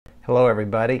Hello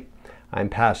everybody, I'm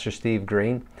Pastor Steve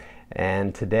Green,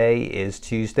 and today is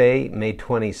Tuesday, May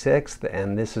 26th,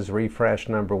 and this is refresh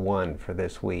number 1 for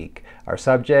this week. Our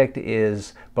subject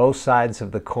is both sides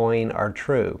of the coin are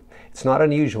true. It's not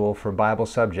unusual for Bible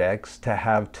subjects to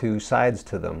have two sides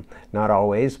to them. Not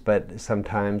always, but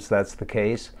sometimes that's the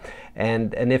case.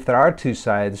 And if there are two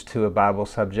sides to a Bible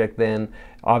subject, then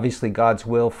obviously God's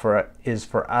will is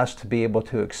for us to be able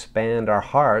to expand our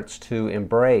hearts to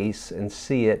embrace and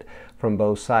see it from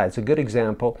both sides. A good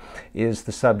example is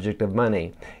the subject of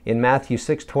money. In Matthew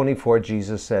 6:24,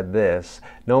 Jesus said this,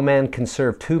 "No man can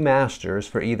serve two masters,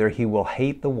 for either he will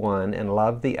hate the one and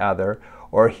love the other,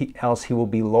 or else he will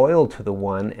be loyal to the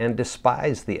one and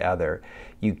despise the other.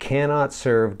 You cannot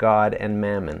serve God and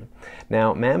mammon."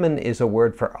 Now, mammon is a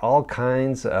word for all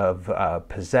kinds of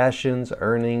possessions,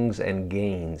 earnings, and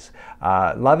gains.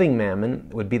 Loving mammon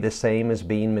would be the same as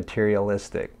being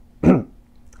materialistic.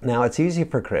 Now, it's easy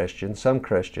for Christians, some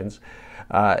Christians,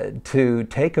 to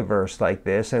take a verse like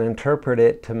this and interpret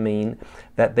it to mean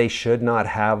that they should not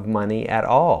have money at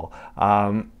all.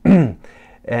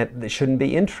 And they shouldn't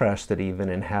be interested even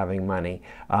in having money.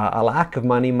 A lack of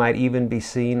money might even be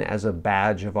seen as a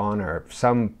badge of honor,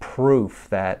 some proof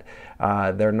that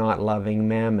they're not loving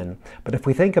mammon. But if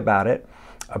we think about it,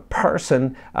 a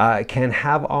person can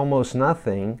have almost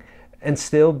nothing and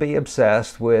still be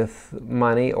obsessed with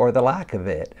money or the lack of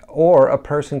it. Or a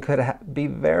person could be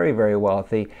very, very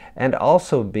wealthy and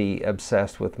also be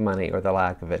obsessed with money or the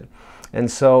lack of it.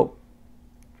 And so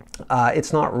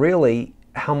it's not really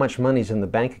how much money's in the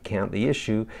bank account. The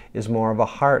issue is more of a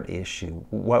heart issue,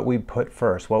 what we put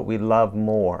first, what we love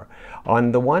more.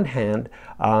 On the one hand,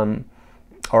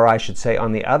 or I should say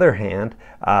on the other hand,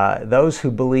 those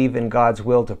who believe in God's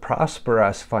will to prosper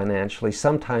us financially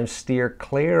sometimes steer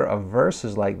clear of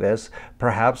verses like this.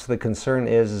 Perhaps the concern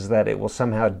is that it will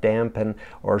somehow dampen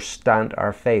or stunt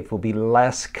our faith. We'll be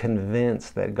less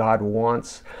convinced that God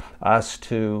wants us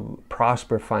to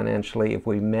prosper financially if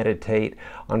we meditate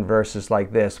on verses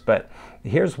like this. But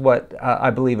here's what I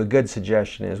believe a good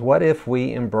suggestion is. What if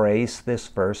we embrace this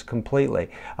verse completely?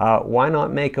 Why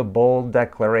not make a bold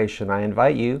declaration? I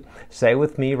invite you, say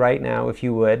with me right now, if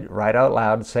you would, write out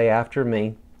loud, say after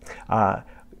me,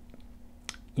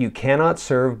 you cannot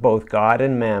serve both God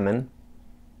and mammon,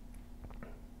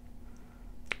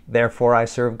 therefore I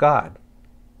serve God.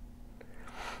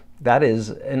 That is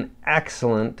an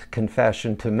excellent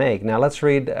confession to make. Now let's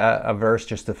read a verse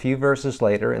just a few verses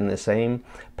later in the same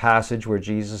passage where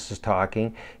Jesus is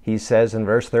talking. He says in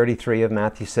verse 33 of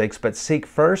Matthew 6, "But seek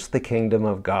first the kingdom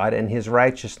of God and His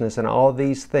righteousness, and all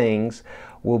these things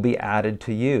will be added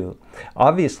to you."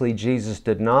 Obviously, Jesus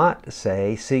did not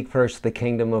say, "Seek first the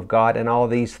kingdom of God and all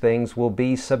these things will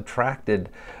be subtracted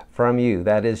from you."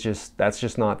 That's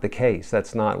just not the case.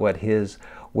 That's not what His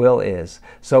will is.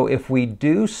 So if we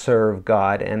do serve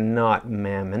God and not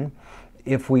mammon,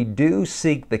 if we do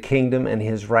seek the kingdom and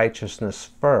His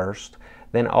righteousness first,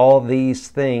 then all these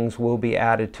things will be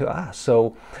added to us.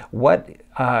 So what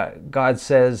God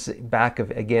says back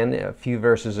again a few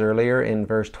verses earlier in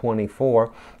verse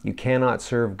 24, you cannot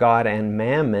serve God and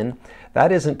mammon,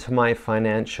 that isn't to my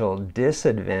financial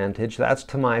disadvantage, that's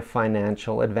to my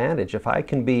financial advantage. If I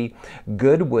can be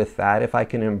good with that, if I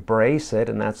can embrace it,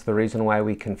 and that's the reason why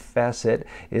we confess it,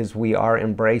 is we are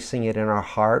embracing it in our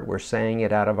heart, we're saying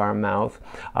it out of our mouth.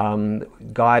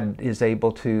 God is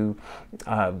able to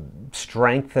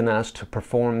strengthen us to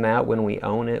perform that when we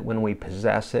own it, when we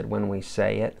possess it, when we say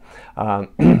it.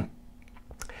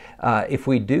 If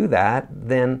we do that,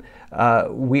 then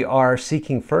we are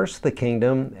seeking first the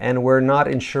kingdom, and we're not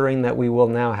ensuring that we will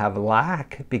now have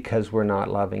lack because we're not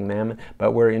loving mammon,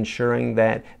 but we're ensuring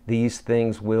that these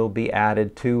things will be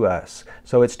added to us.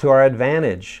 So it's to our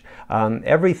advantage.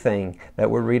 Everything that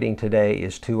we're reading today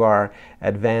is to our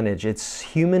advantage. It's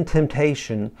human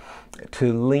temptation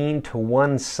to lean to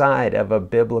one side of a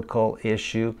biblical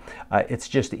issue. It's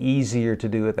just easier to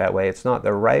do it that way. It's not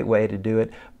the right way to do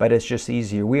it, but it's just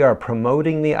easier. We are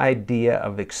promoting the idea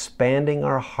of expanding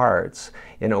our hearts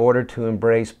in order to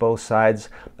embrace both sides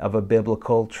of a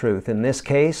biblical truth. In this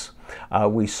case,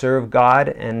 we serve God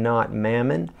and not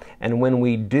mammon. And when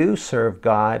we do serve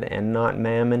God and not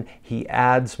mammon, He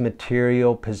adds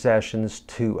material possessions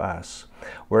to us.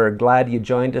 We're glad you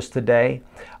joined us today.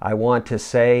 I want to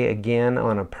say again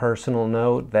on a personal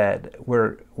note that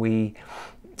we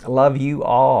love you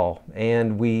all,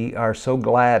 and we are so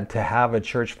glad to have a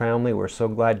church family. We're so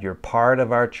glad you're part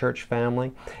of our church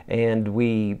family, and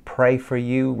we pray for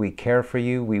you, we care for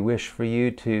you, we wish for you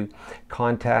to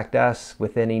contact us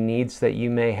with any needs that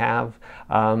you may have.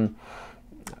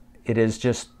 it is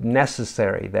just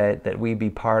necessary that we be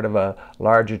part of a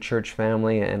larger church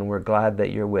family, and we're glad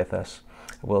that you're with us.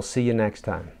 We'll see you next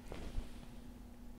time.